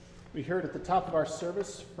We heard at the top of our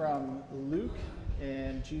service from Luke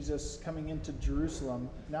and Jesus coming into Jerusalem.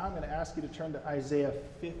 Now I'm going to ask you to turn to Isaiah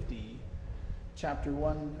 50, chapter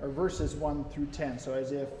 1, or verses 1 through 10. So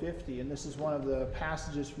Isaiah 50, and this is one of the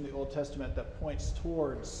passages from the Old Testament that points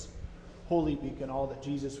towards Holy Week and all that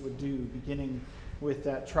Jesus would do, beginning with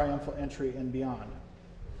that triumphal entry and beyond.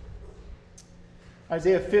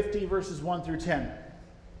 Isaiah 50, verses 1 through 10.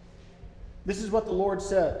 This is what the Lord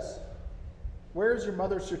says. Where is your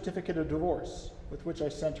mother's certificate of divorce, with which I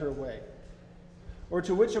sent her away? Or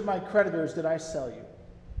to which of my creditors did I sell you?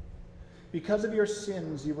 Because of your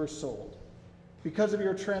sins you were sold. Because of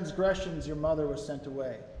your transgressions your mother was sent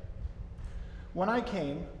away. When I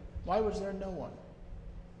came, why was there no one?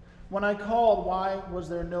 When I called, why was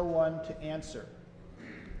there no one to answer?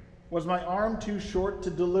 Was my arm too short to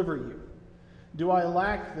deliver you? Do I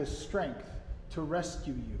lack the strength to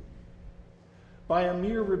rescue you? By a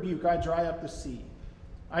mere rebuke I dry up the sea.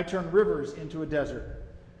 I turn rivers into a desert.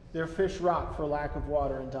 Their fish rot for lack of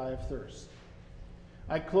water and die of thirst.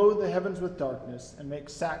 I clothe the heavens with darkness and make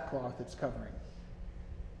sackcloth its covering.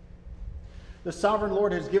 The sovereign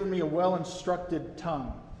Lord has given me a well-instructed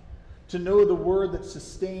tongue to know the word that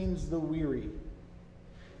sustains the weary.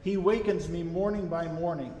 He wakens me morning by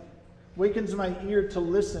morning, wakens my ear to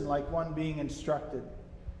listen like one being instructed.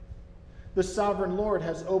 The sovereign Lord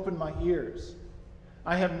has opened my ears.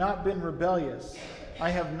 I have not been rebellious. I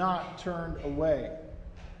have not turned away.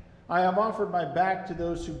 I have offered my back to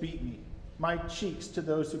those who beat me, my cheeks to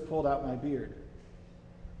those who pulled out my beard.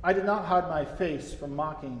 I did not hide my face from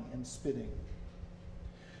mocking and spitting.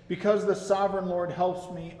 Because the sovereign Lord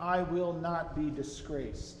helps me, I will not be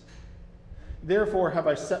disgraced. Therefore have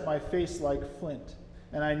I set my face like flint,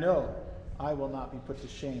 and I know I will not be put to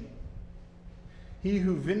shame. He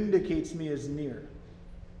who vindicates me is near.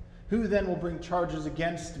 Who then will bring charges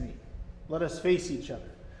against me? Let us face each other.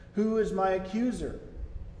 Who is my accuser?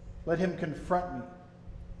 Let him confront me.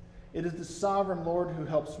 It is the sovereign Lord who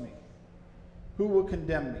helps me. Who will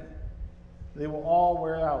condemn me? They will all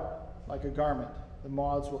wear out like a garment. The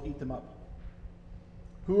moths will eat them up.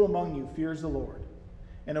 Who among you fears the Lord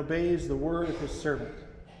and obeys the word of his servant?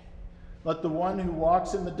 Let the one who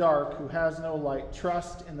walks in the dark, who has no light,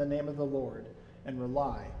 trust in the name of the Lord and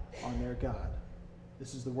rely on their God.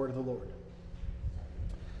 This is the word of the Lord.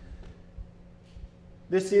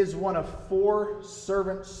 This is one of 4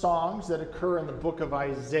 servant songs that occur in the book of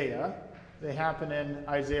Isaiah. They happen in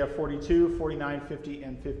Isaiah 42, 49, 50,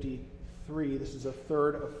 and 53. This is a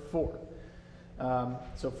third of 4.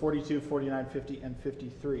 So 42, 49, 50, and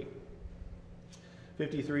 53.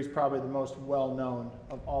 53 is probably the most well-known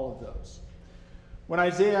of all of those. When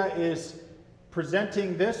Isaiah is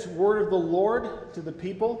presenting this word of the Lord to the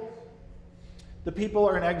people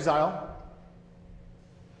are in exile.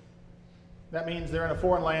 That means they're in a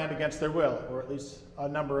foreign land against their will, or at least a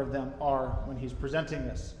number of them are when he's presenting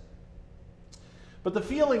this. But the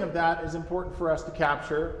feeling of that is important for us to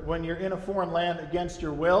capture. When you're in a foreign land against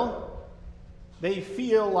your will, they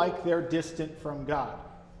feel like they're distant from God.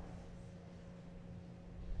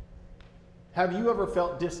 Have you ever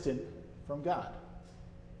felt distant from God?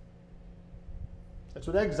 That's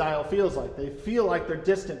what exile feels like. They feel like they're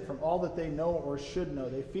distant from all that they know or should know.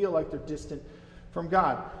 They feel like they're distant from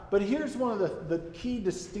God. But here's one of the key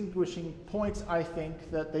distinguishing points, I think,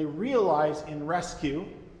 that they realize in rescue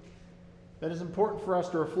that is important for us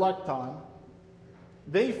to reflect on.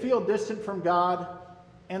 They feel distant from God,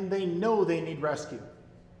 and they know they need rescue.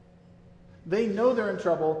 They know they're in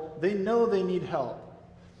trouble. They know they need help.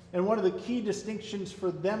 And one of the key distinctions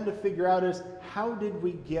for them to figure out is, how did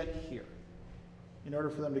we get here? In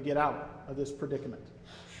order for them to get out of this predicament.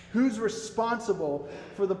 Who's responsible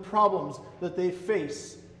for the problems that they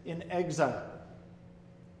face in exile?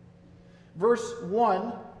 Verse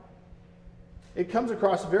 1, it comes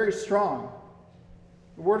across very strong.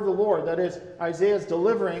 The word of the Lord, that is, Isaiah is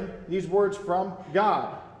delivering these words from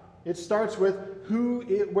God. It starts with,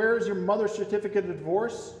 where is your mother's certificate of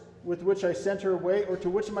divorce, with which I sent her away, or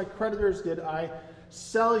to which of my creditors did I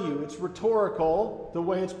sell you? It's rhetorical, the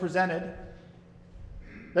way it's presented.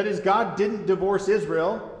 That is, God didn't divorce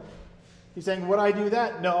Israel. He's saying, would I do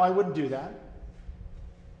that? No, I wouldn't do that.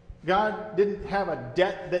 God didn't have a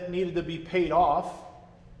debt that needed to be paid off.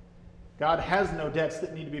 God has no debts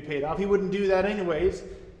that need to be paid off. He wouldn't do that anyways,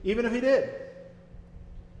 even if he did.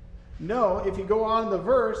 No, if you go on in the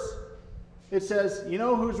verse, it says, you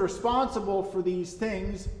know who's responsible for these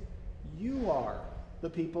things? You are the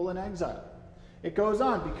people in exile. It goes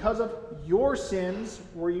on, because of your sins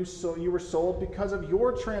you were sold, because of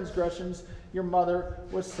your transgressions your mother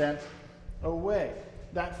was sent away.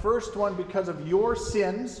 That first one, because of your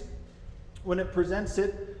sins, when it presents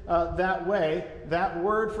it that way, that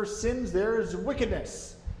word for sins there is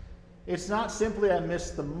wickedness. It's not simply I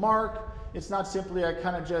missed the mark. It's not simply I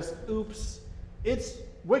kind of just oops. It's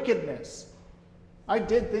wickedness. I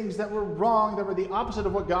did things that were wrong, that were the opposite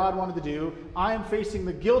of what God wanted to do. I am facing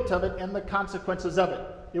the guilt of it and the consequences of it.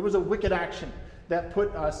 It was a wicked action that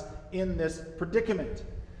put us in this predicament.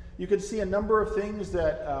 You could see a number of things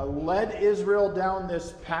that led Israel down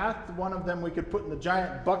this path. One of them we could put in the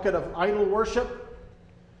giant bucket of idol worship.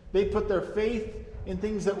 They put their faith in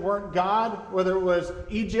things that weren't God, whether it was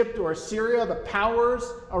Egypt or Assyria, the powers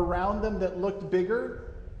around them that looked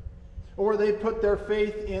bigger. Or they put their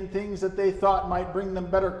faith in things that they thought might bring them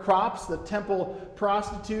better crops, the temple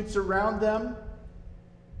prostitutes around them.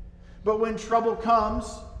 But when trouble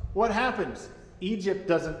comes, what happens? Egypt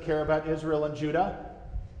doesn't care about Israel and Judah.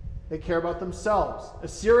 They care about themselves.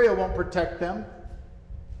 Assyria won't protect them.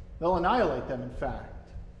 They'll annihilate them, in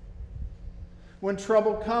fact. When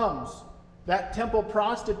trouble comes, that temple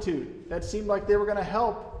prostitute that seemed like they were going to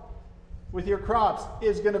help with your crops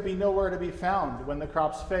is going to be nowhere to be found when the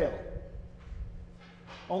crops fail.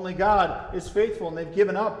 Only God is faithful, and they've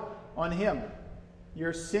given up on him.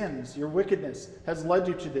 Your sins, your wickedness has led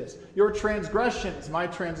you to this. Your transgressions, my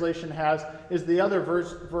translation has, is the other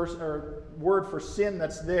word for sin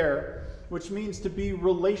that's there, which means to be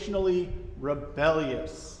relationally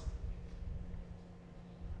rebellious.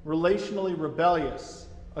 Relationally rebellious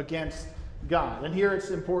against God. And here it's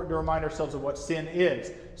important to remind ourselves of what sin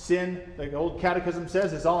is. Sin, the old catechism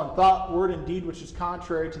says, is all in thought, word, and deed which is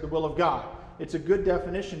contrary to the will of God. It's a good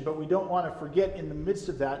definition, but we don't want to forget in the midst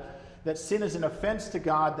of that sin is an offense to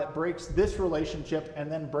God that breaks this relationship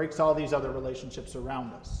and then breaks all these other relationships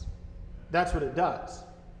around us. That's what it does.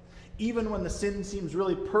 Even when the sin seems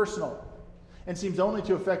really personal and seems only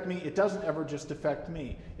to affect me, it doesn't ever just affect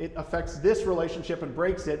me. It affects this relationship and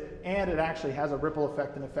breaks it, and it actually has a ripple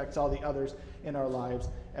effect and affects all the others in our lives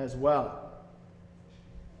as well.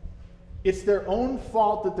 It's their own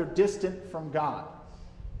fault that they're distant from God.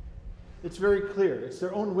 It's very clear. It's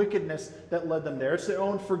their own wickedness that led them there. It's their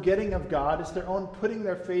own forgetting of God. It's their own putting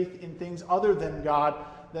their faith in things other than God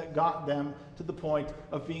that got them to the point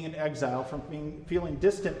of being in exile, from feeling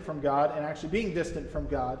distant from God and actually being distant from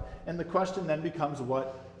God. And the question then becomes,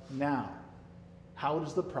 what now? How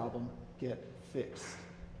does the problem get fixed?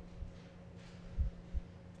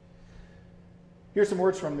 Here's some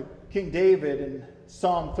words from King David in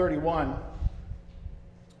Psalm 31.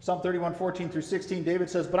 Psalm 31, 14 through 16, David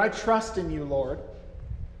says, "But I trust in you, Lord.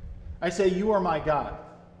 I say, you are my God.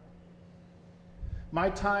 My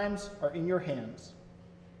times are in your hands.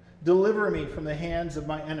 Deliver me from the hands of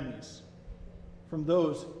my enemies, from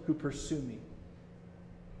those who pursue me.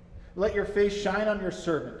 Let your face shine on your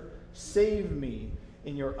servant. Save me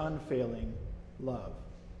in your unfailing love."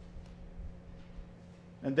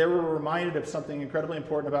 And there we're reminded of something incredibly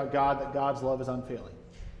important about God, that God's love is unfailing.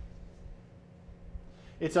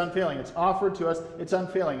 It's unfailing. It's offered to us. It's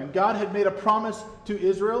unfailing. And God had made a promise to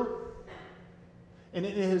Israel. And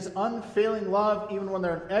in his unfailing love, even when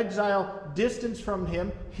they're in exile, distance from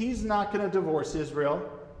him, he's not going to divorce Israel,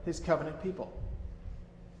 his covenant people.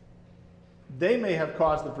 They may have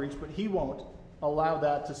caused the breach, but he won't allow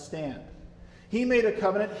that to stand. He made a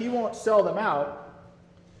covenant. He won't sell them out.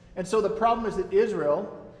 And so the problem is that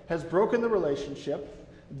Israel has broken the relationship.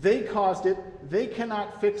 They caused it. They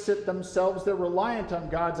cannot fix it themselves. They're reliant on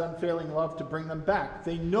God's unfailing love to bring them back.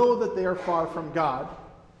 They know that they are far from God.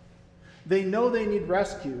 They know they need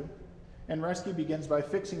rescue, and rescue begins by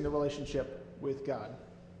fixing the relationship with God,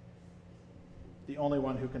 the only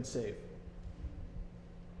one who can save.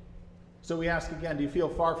 So we ask again, do you feel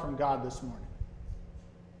far from God this morning?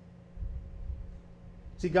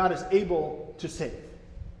 See, God is able to save.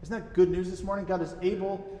 Isn't that good news this morning? God is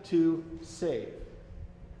able to save.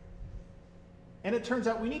 And it turns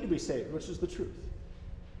out we need to be saved, which is the truth.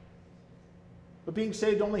 But being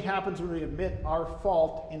saved only happens when we admit our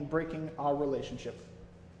fault in breaking our relationship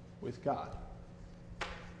with God.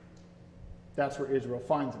 That's where Israel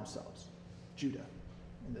finds themselves. Judah,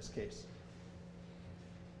 in this case.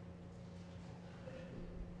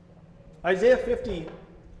 Isaiah 50,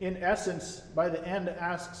 in essence, by the end,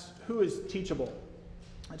 asks, who is teachable?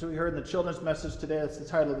 That's what we heard in the children's message today. That's the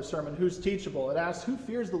title of the sermon, Who's Teachable? It asks, who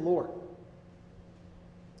fears the Lord?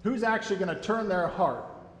 Who's actually going to turn their heart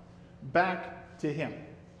back to him?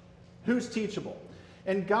 Who's teachable?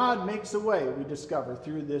 And God makes a way, we discover,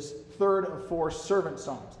 through this third of four servant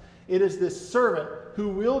songs. It is this servant who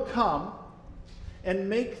will come and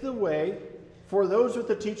make the way for those with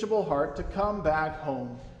a teachable heart to come back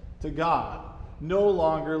home to God, no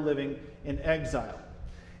longer living in exile.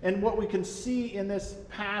 And what we can see in this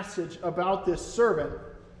passage about this servant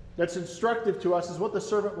that's instructive to us is what the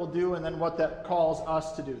servant will do and then what that calls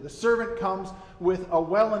us to do. The servant comes with a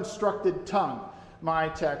well-instructed tongue, my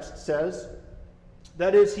text says.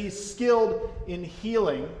 That is, he's skilled in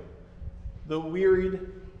healing the wearied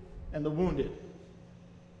and the wounded.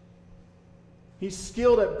 He's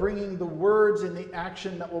skilled at bringing the words and the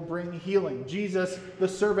action that will bring healing. Jesus, the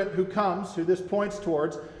servant who comes, who this points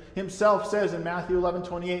towards, himself says in Matthew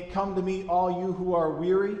 11:28, "Come to me, all you who are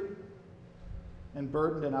weary and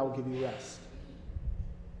burdened, and I will give you rest."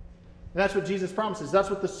 And that's what Jesus promises. That's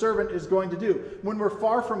what the servant is going to do. When we're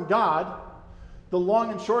far from God, the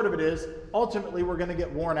long and short of it is, ultimately we're going to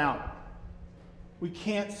get worn out. We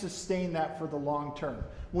can't sustain that for the long term.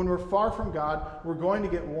 When we're far from God, we're going to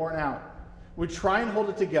get worn out. We try and hold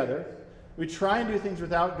it together. We try and do things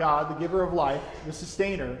without God, the giver of life, the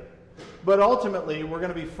sustainer. But ultimately, we're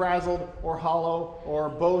going to be frazzled or hollow or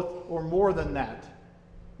both or more than that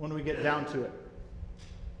when we get down to it.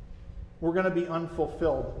 We're going to be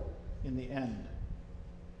unfulfilled in the end.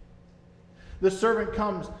 The servant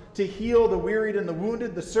comes to heal the wearied and the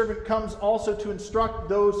wounded. The servant comes also to instruct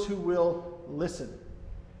those who will listen.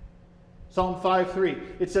 Psalm 5:3,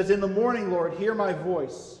 it says, "In the morning, Lord, hear my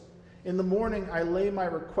voice. In the morning I lay my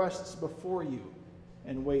requests before you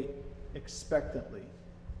and wait expectantly."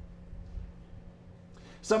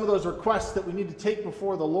 Some of those requests that we need to take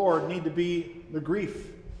before the Lord need to be the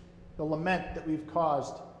grief, the lament that we've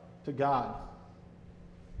caused to God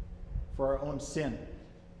for our own sin,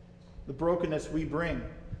 the brokenness we bring.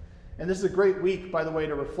 And this is a great week, by the way,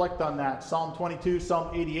 to reflect on that. Psalm 22,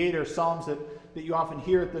 Psalm 88 are psalms that you often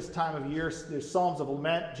hear at this time of year. There's psalms of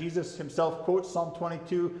lament. Jesus himself quotes Psalm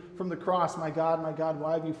 22 from the cross. my God,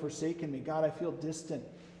 why have you forsaken me? God, I feel distant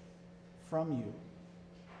from you.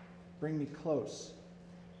 Bring me close."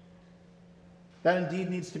 That indeed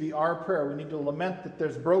needs to be our prayer. We need to lament that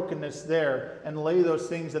there's brokenness there and lay those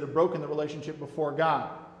things that have broken the relationship before God.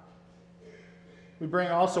 We bring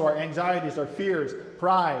also our anxieties, our fears,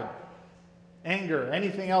 pride, anger,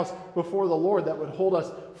 anything else before the Lord that would hold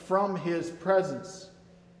us from his presence.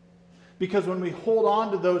 Because when we hold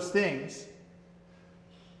on to those things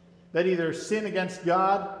that either sin against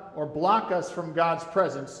God or block us from God's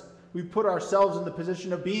presence, we put ourselves in the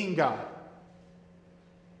position of being God.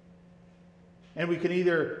 And we can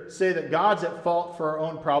either say that God's at fault for our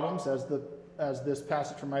own problems, as this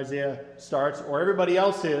passage from Isaiah starts, or everybody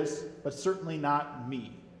else is, but certainly not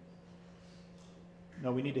me.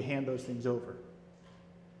 No, we need to hand those things over.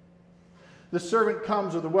 The servant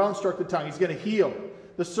comes with a well-instructed tongue. He's going to heal.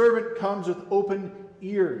 The servant comes with open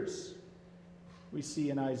ears, we see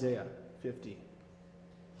in Isaiah 50.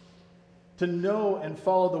 To know and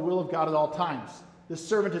follow the will of God at all times. The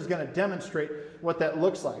servant is going to demonstrate what that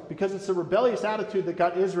looks like, because it's a rebellious attitude that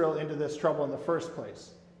got Israel into this trouble in the first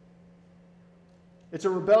place. It's a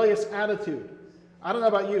rebellious attitude. I don't know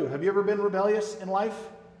about you. Have you ever been rebellious in life?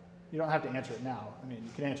 You don't have to answer it now. I mean, you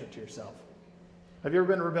can answer it to yourself. Have you ever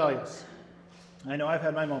been rebellious? I know I've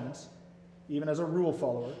had my moments. Even as a rule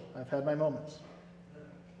follower, I've had my moments.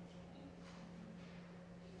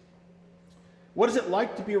 What is it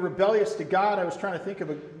like to be rebellious to God? I was trying to think of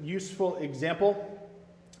a useful example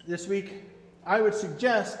this week. I would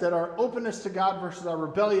suggest that our openness to God versus our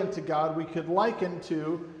rebellion to God we could liken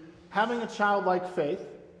to having a childlike faith.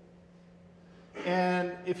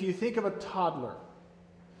 And if you think of a toddler,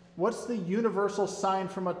 what's the universal sign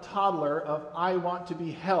from a toddler of "I want to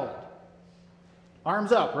be held"?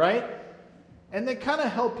 Arms up, right? And they kind of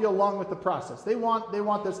help you along with the process. They want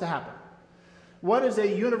this to happen. What is a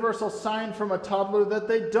universal sign from a toddler that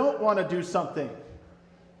they don't want to do something?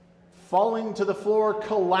 Falling to the floor,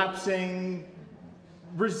 collapsing,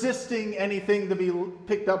 resisting anything to be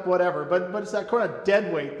picked up, whatever. But it's that kind of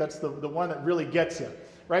dead weight that's the one that really gets you,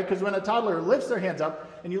 right? Because when a toddler lifts their hands up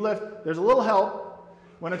and you lift, there's a little help.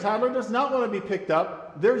 When a toddler does not want to be picked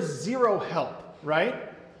up, there's zero help, right?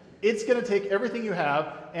 It's going to take everything you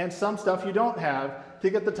have and some stuff you don't have to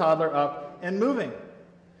get the toddler up and moving.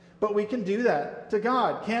 But we can do that to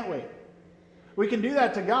God, can't we? We can do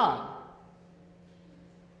that to God.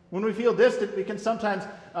 When we feel distant, we can sometimes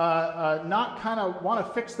not kind of want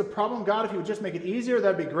to fix the problem. God, if you would just make it easier,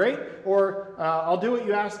 that'd be great. Or I'll do what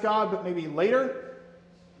you ask, God, but maybe later.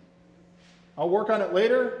 I'll work on it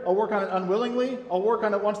later. I'll work on it unwillingly. I'll work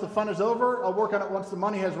on it once the fun is over. I'll work on it once the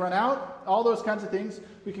money has run out. All those kinds of things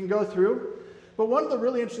we can go through. But one of the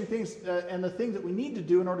really interesting things, and the thing that we need to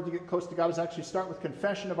do in order to get close to God, is actually start with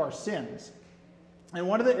confession of our sins. And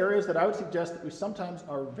one of the areas that I would suggest that we sometimes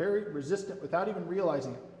are very resistant without even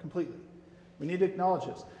realizing it completely, we need to acknowledge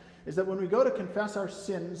this, is that when we go to confess our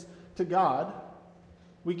sins to God,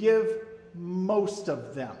 we give most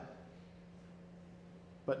of them.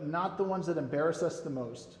 but not the ones that embarrass us the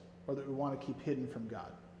most or that we want to keep hidden from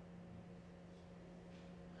God.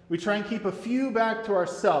 We try and keep a few back to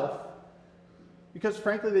ourselves because,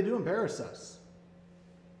 frankly, they do embarrass us.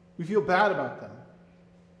 We feel bad about them.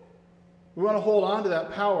 We want to hold on to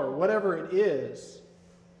that power, whatever it is.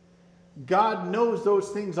 God knows those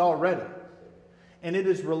things already. And it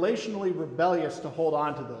is relationally rebellious to hold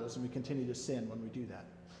on to those, and we continue to sin when we do that.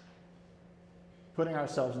 Putting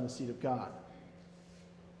ourselves in the seat of God.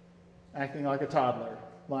 Acting like a toddler,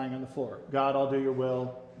 lying on the floor. God, I'll do your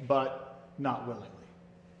will, but not willingly.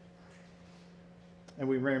 And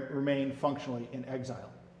we remain functionally in exile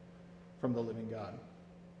from the living God.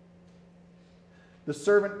 The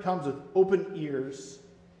servant comes with open ears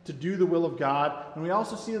to do the will of God. And we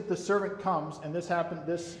also see that the servant comes, and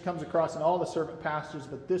this comes across in all the servant passages,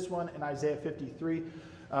 but this one in Isaiah 53, in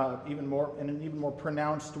an even more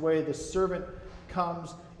pronounced way. The servant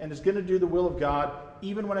comes and is going to do the will of God,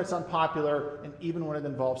 even when it's unpopular and even when it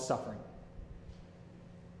involves suffering.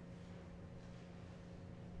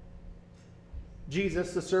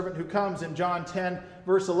 Jesus, the servant who comes in John 10,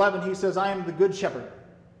 verse 11, he says, I am the good shepherd.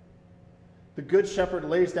 The good shepherd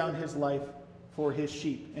lays down his life for his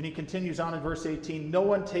sheep. And he continues on in verse 18, no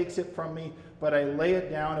one takes it from me, but I lay it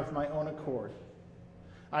down of my own accord.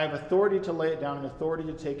 I have authority to lay it down and authority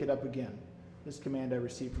to take it up again. This command I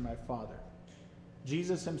received from my Father.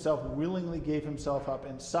 Jesus himself willingly gave himself up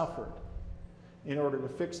and suffered in order to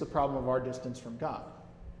fix the problem of our distance from God.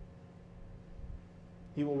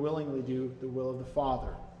 He will willingly do the will of the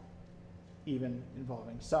Father, even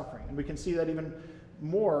involving suffering. And we can see that even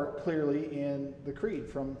more clearly in the Creed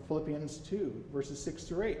from Philippians 2, verses 6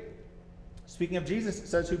 through 8. Speaking of Jesus, it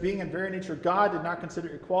says, who being in very nature God did not consider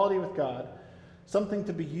equality with God something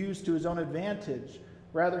to be used to his own advantage.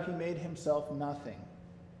 Rather, he made himself nothing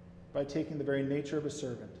by taking the very nature of a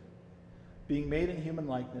servant. Being made in human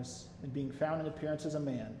likeness and being found in appearance as a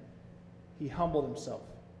man, he humbled himself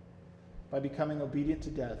by becoming obedient to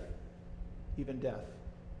death, even death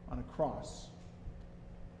on a cross.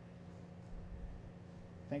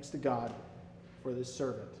 Thanks to God for this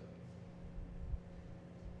servant.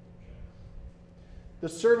 The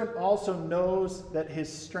servant also knows that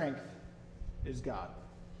his strength is God.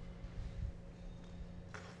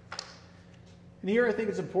 And here I think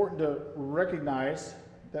it's important to recognize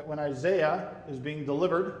that when Isaiah is being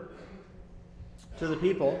delivered to the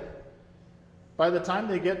people, by the time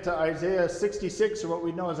they get to Isaiah 66, or what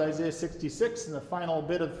we know as Isaiah 66, and the final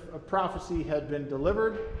bit of prophecy had been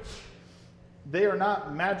delivered, they are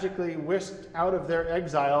not magically whisked out of their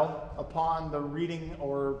exile upon the reading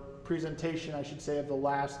or presentation, I should say, of the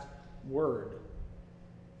last word.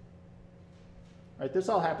 Right, this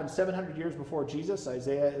all happened 700 years before Jesus.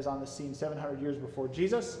 Isaiah is on the scene 700 years before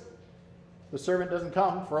Jesus. The servant doesn't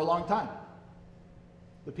come for a long time.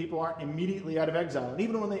 The people aren't immediately out of exile. And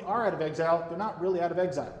even when they are out of exile, they're not really out of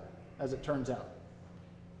exile, as it turns out.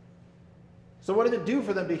 So what did it do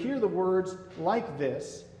for them to hear the words like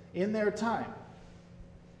this in their time?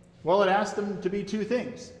 Well, it asked them to be two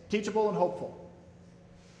things, teachable and hopeful.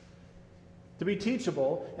 To be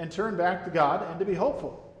teachable and turn back to God, and to be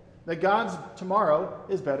hopeful. That God's tomorrow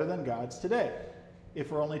is better than God's today,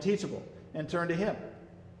 if we're only teachable and turn to him.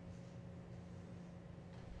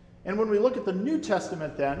 And when we look at the New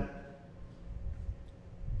Testament then,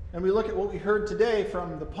 and we look at what we heard today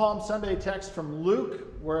from the Palm Sunday text from Luke,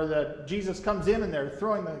 where Jesus comes in and they're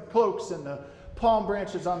throwing the cloaks and the palm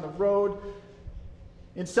branches on the road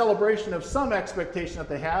in celebration of some expectation that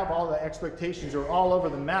they have. All the expectations are all over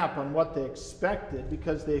the map on what they expected,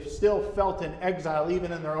 because they still felt in exile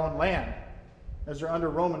even in their own land as they're under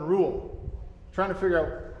Roman rule, trying to figure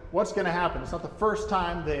out what's going to happen. It's not the first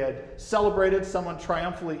time they had celebrated someone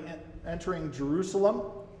triumphantly entering Jerusalem.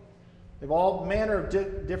 They have all manner of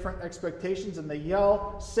different expectations, and they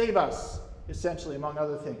yell, "Save us," essentially, among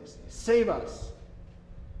other things. Save us.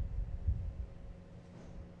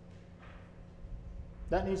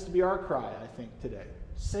 That needs to be our cry, I think, today.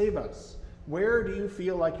 Save us. Where do you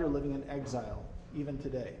feel like you're living in exile, even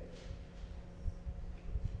today?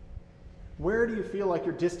 Where do you feel like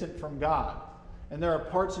you're distant from God, and there are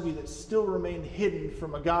parts of you that still remain hidden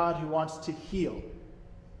from a God who wants to heal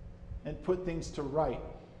and put things to right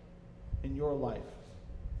in your life?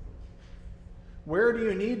 Where do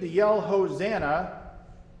you need to yell, Hosanna,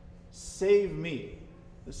 save me,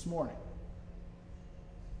 this morning?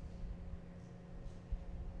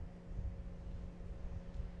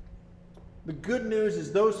 The good news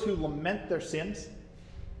is those who lament their sins,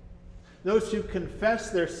 those who confess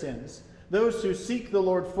their sins, those who seek the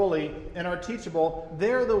Lord fully and are teachable,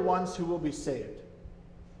 they're the ones who will be saved.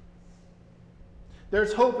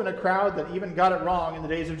 There's hope in a crowd that even got it wrong in the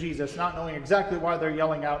days of Jesus, not knowing exactly why they're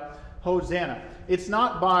yelling out, Hosanna. It's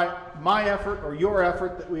not by my effort or your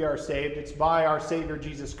effort that we are saved. It's by our Savior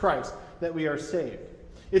Jesus Christ that we are saved.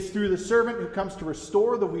 It's through the servant who comes to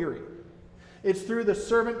restore the weary. It's through the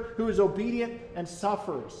servant who is obedient and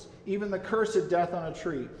suffers, even the cursed death on a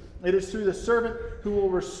tree. It is through the servant who will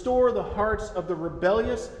restore the hearts of the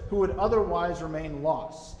rebellious who would otherwise remain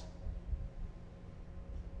lost.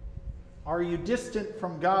 Are you distant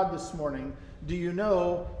from God this morning? Do you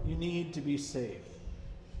know you need to be saved?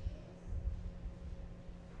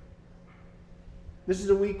 This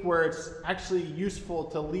is a week where it's actually useful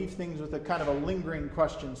to leave things with a kind of a lingering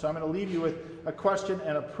question. So I'm going to leave you with a question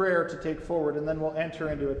and a prayer to take forward, and then we'll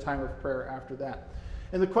enter into a time of prayer after that.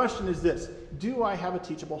 And the question is this: do I have a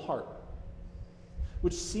teachable heart?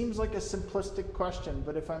 Which seems like a simplistic question,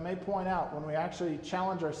 but if I may point out, when we actually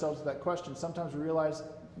challenge ourselves with that question, sometimes we realize,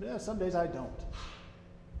 yeah, some days I don't.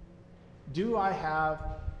 Do I have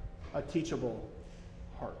a teachable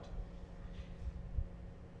heart?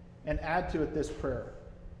 And add to it this prayer.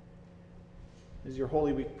 This is your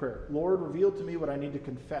Holy Week prayer. Lord, reveal to me what I need to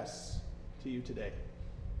confess to you today.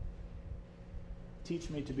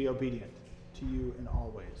 Teach me to be obedient to you in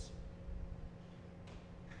all ways.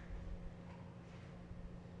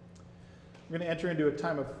 We're going to enter into a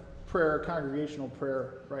time of prayer, congregational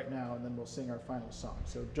prayer right now, and then we'll sing our final song.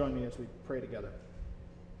 So join me as we pray together.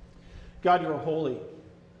 God, you are holy.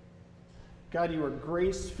 God, you are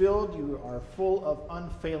grace-filled. You are full of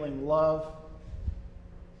unfailing love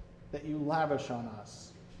that you lavish on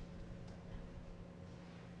us.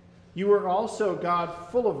 You are also, God,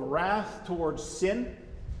 full of wrath towards sin.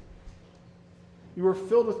 You are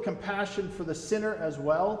filled with compassion for the sinner as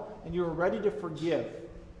well, and you are ready to forgive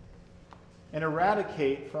and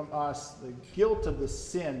eradicate from us the guilt of the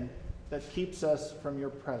sin that keeps us from your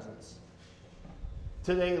presence.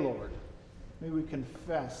 Today, Lord, may we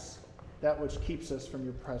confess that which keeps us from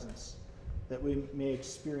your presence, that we may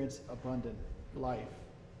experience abundant life.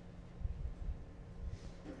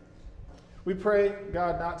 We pray,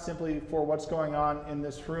 God, not simply for what's going on in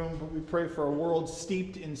this room, but we pray for a world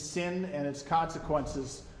steeped in sin and its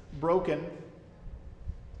consequences, broken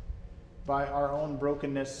by our own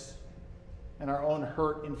brokenness and our own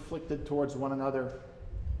hurt inflicted towards one another.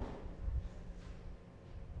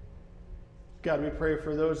 God, we pray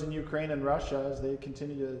for those in Ukraine and Russia as they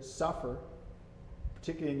continue to suffer,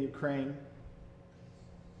 particularly in Ukraine.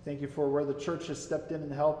 Thank you for where the church has stepped in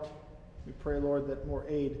and helped. We pray, Lord, that more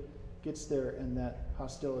aid gets there and that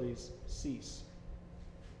hostilities cease.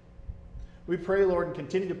 We pray, Lord, and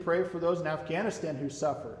continue to pray for those in Afghanistan who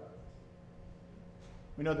suffer.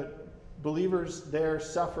 We know that believers there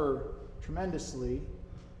suffer tremendously.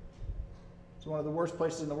 It's one of the worst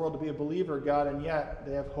places in the world to be a believer, God, and yet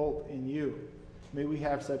they have hope in you. May we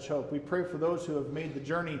have such hope. We pray for those who have made the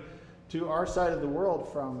journey to our side of the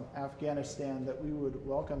world from Afghanistan, that we would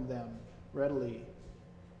welcome them readily,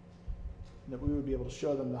 and that we would be able to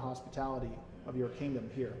show them the hospitality of your kingdom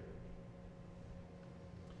here.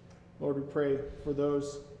 Lord, we pray for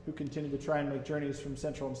those who continue to try and make journeys from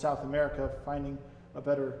Central and South America, finding a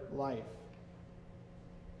better life.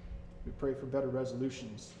 We pray for better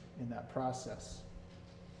resolutions in that process.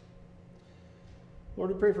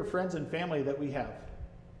 Lord, we pray for friends and family that we have,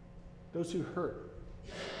 those who hurt,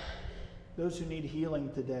 those who need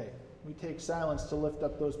healing today. We take silence to lift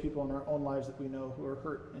up those people in our own lives that we know who are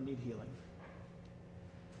hurt and need healing.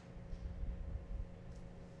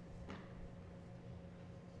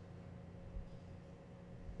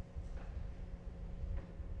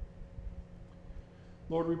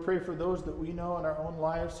 Lord, we pray for those that we know in our own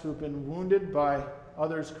lives who have been wounded by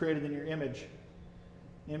others created in your image.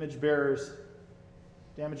 Image bearers,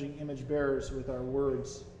 damaging image bearers with our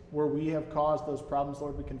words. Where we have caused those problems,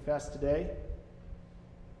 Lord, we confess today.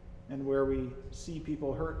 And where we see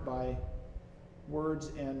people hurt by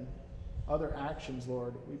words and other actions,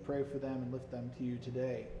 Lord, we pray for them and lift them to you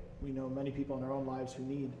today. We know many people in our own lives who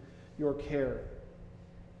need your care,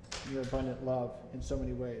 your abundant love in so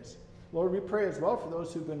many ways. Lord, we pray as well for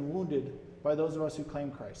those who've been wounded by those of us who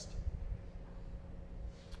claim Christ.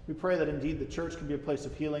 We pray that indeed the church can be a place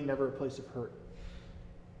of healing, never a place of hurt.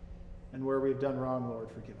 And where we've done wrong,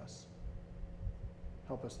 Lord, forgive us.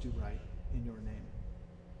 Help us do right in your name.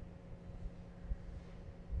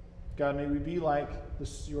 God, may we be like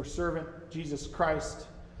your servant, Jesus Christ,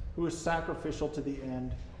 who was sacrificial to the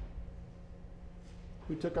end,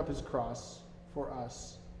 who took up his cross for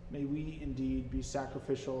us. May we indeed be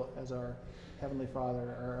sacrificial as our Heavenly Father,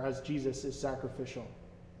 or as Jesus is sacrificial.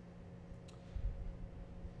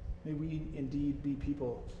 May we indeed be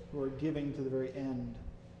people who are giving to the very end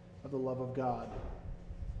of the love of God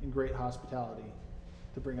in great hospitality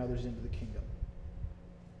to bring others into the kingdom.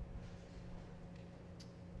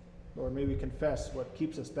 Lord, may we confess what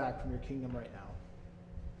keeps us back from your kingdom right now,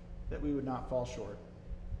 that we would not fall short,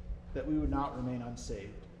 that we would not remain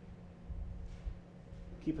unsaved.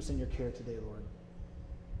 Keep us in your care today, Lord.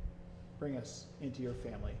 Bring us into your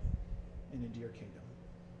family and into your kingdom.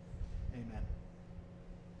 Amen.